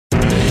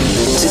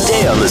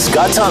today on The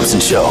Scott Thompson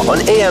Show on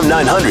AM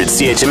 900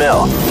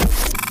 CHML.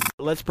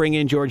 Let's bring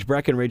in George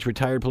Breckenridge,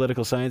 retired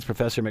political science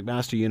professor at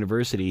McMaster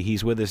University.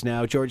 He's with us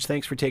now. George,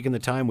 thanks for taking the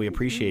time. We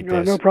appreciate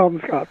this. No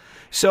problem, Scott.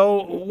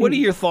 So what are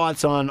your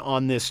thoughts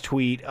on this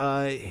tweet?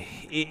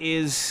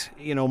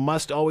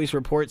 Must always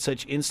report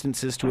such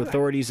instances to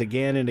authorities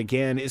again and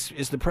again.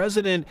 Is the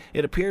president,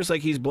 it appears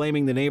like he's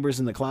blaming the neighbors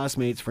and the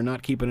classmates for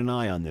not keeping an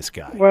eye on this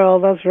guy. Well,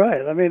 that's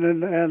right. I mean,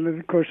 and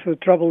of course the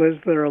trouble is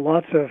there are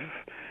lots of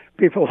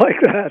people like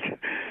that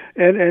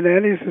in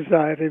any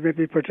society,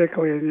 maybe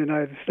particularly in the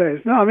United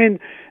States. No, I mean,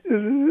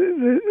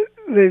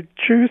 they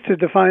choose to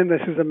define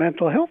this as a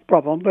mental health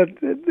problem, but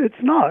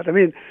it's not. I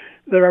mean,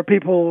 there are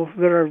people,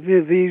 there are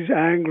these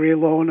angry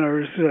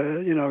loners,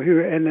 who,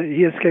 in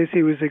his case,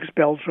 he was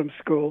expelled from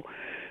school,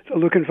 so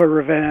looking for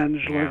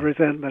revenge,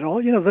 resentment.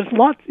 There's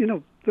lots,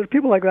 there are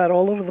people like that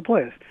all over the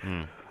place.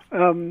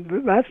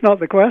 That's not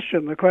the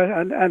question.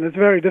 And it's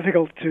very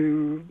difficult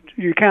you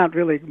can't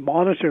really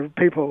monitor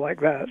people like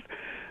that,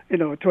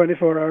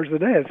 24 hours a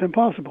day. It's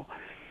impossible.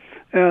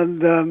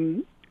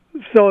 And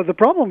so the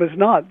problem is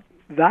not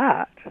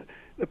that.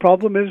 The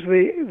problem is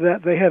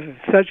that they have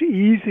such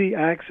easy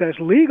access,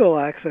 legal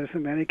access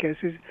in many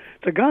cases,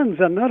 to guns,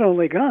 and not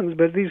only guns,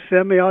 but these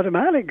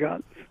semi-automatic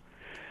guns.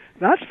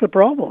 That's the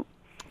problem.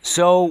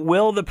 So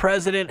will the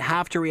president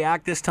have to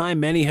react this time?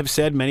 Many have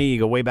said, you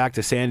go way back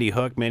to Sandy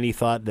Hook, many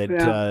thought that,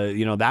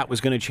 that was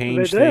going to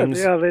change things.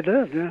 Yeah, they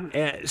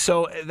did,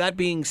 so that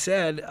being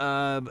said,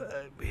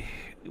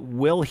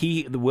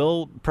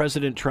 will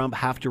President Trump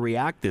have to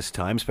react this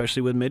time,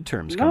 especially with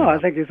midterms coming up? No, I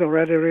think he's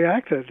already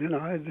reacted.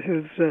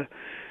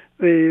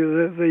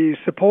 The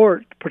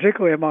support,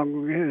 particularly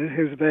among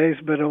his base,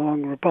 but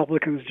among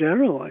Republicans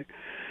generally,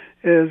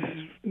 is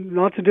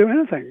not to do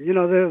anything.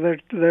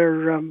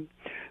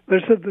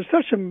 There's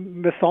such a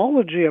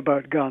mythology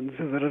about guns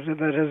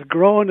that has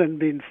grown and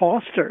been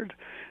fostered,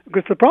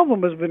 because the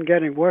problem has been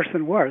getting worse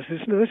and worse.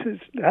 It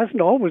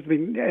hasn't always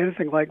been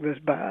anything like this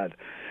bad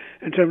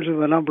in terms of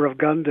the number of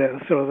gun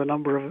deaths or the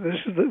number of there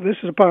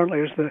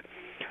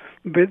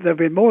have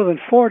been more than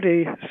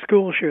 40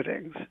 school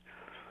shootings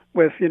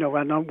with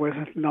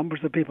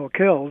numbers of people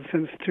killed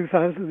since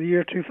the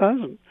year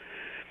 2000.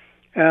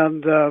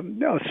 And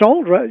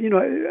assault,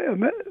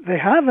 they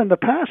have in the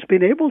past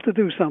been able to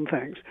do some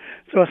things.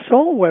 So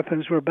assault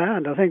weapons were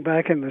banned, I think,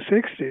 back in the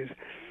 60s,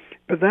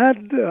 but that,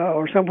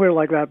 or somewhere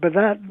like that. But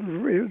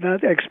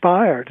that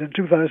expired in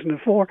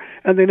 2004,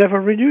 and they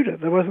never renewed it.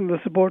 There wasn't the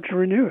support to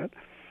renew it.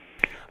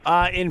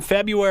 In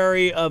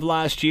February of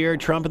last year,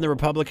 Trump and the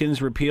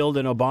Republicans repealed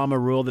an Obama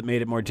rule that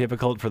made it more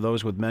difficult for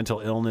those with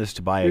mental illness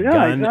to buy a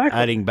gun,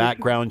 adding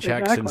background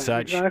checks and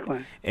such.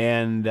 Exactly.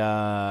 And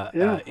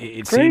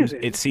it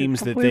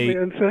seems that they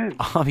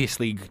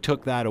obviously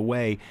took that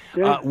away.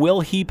 Yeah.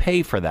 Will he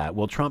pay for that?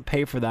 Will Trump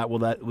pay for that?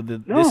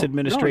 This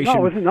administration?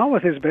 No, not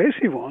with his base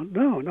he won't.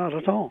 No, not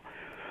at all.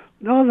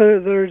 No,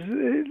 there's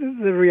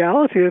the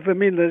reality is,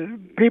 the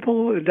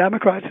people,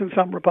 Democrats and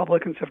some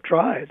Republicans have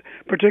tried,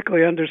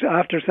 particularly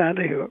after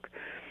Sandy Hook.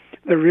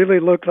 They really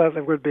looked like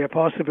there would be a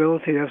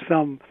possibility of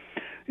some,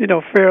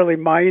 fairly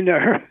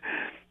minor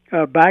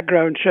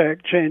background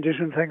check changes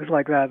and things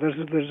like that.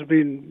 There's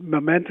been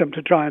momentum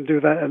to try and do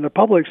that, and the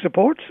public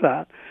supports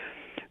that.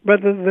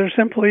 But there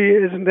simply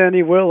isn't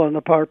any will on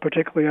the part,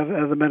 particularly at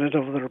the minute,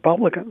 of the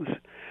Republicans.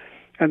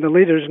 And the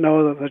leaders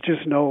know that there's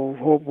just no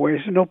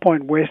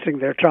point wasting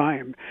their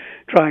time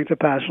trying to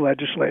pass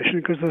legislation,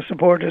 because the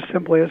support just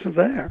simply isn't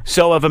there.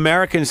 So have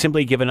Americans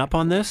simply given up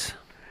on this?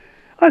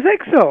 I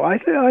think so. I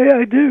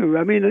do.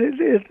 I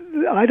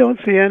don't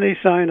see any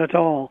sign at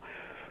all,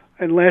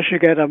 unless you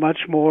get a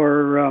much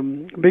more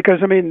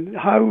because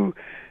how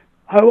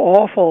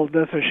awful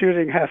does a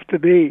shooting have to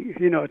be,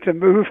 to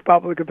move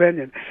public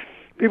opinion?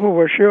 People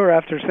were sure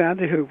after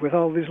Sandy Hook, with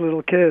all these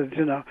little kids,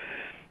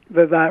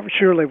 that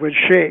surely would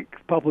shake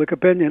public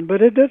opinion, but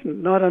it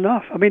didn't, not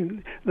enough.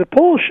 The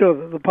polls show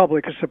that the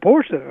public is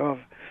supportive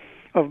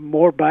of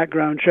more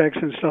background checks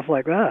and stuff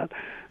like that,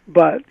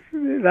 but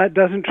that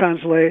doesn't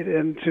translate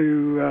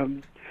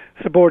into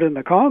support in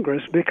the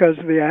Congress, because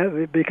the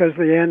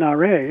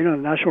NRA, the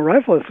National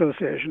Rifle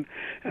Association,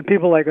 and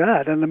people like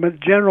that, and the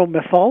general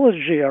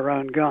mythology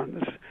around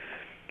guns,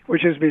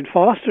 which has been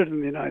fostered in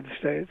the United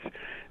States,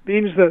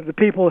 means that the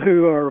people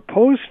who are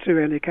opposed to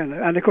any kind of,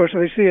 and of course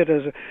they see it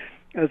as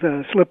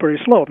a slippery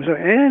slope. So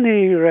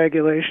any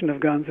regulation of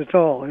guns at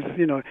all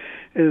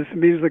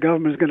means the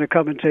government is going to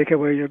come and take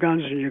away your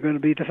guns, and you're going to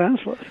be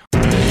defenseless.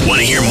 Want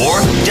to hear more?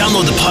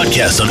 Download the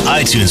podcast on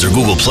iTunes or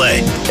Google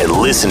Play and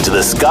listen to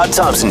The Scott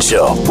Thompson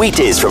Show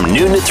weekdays from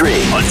noon to 3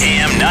 on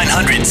AM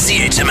 900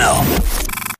 CHML.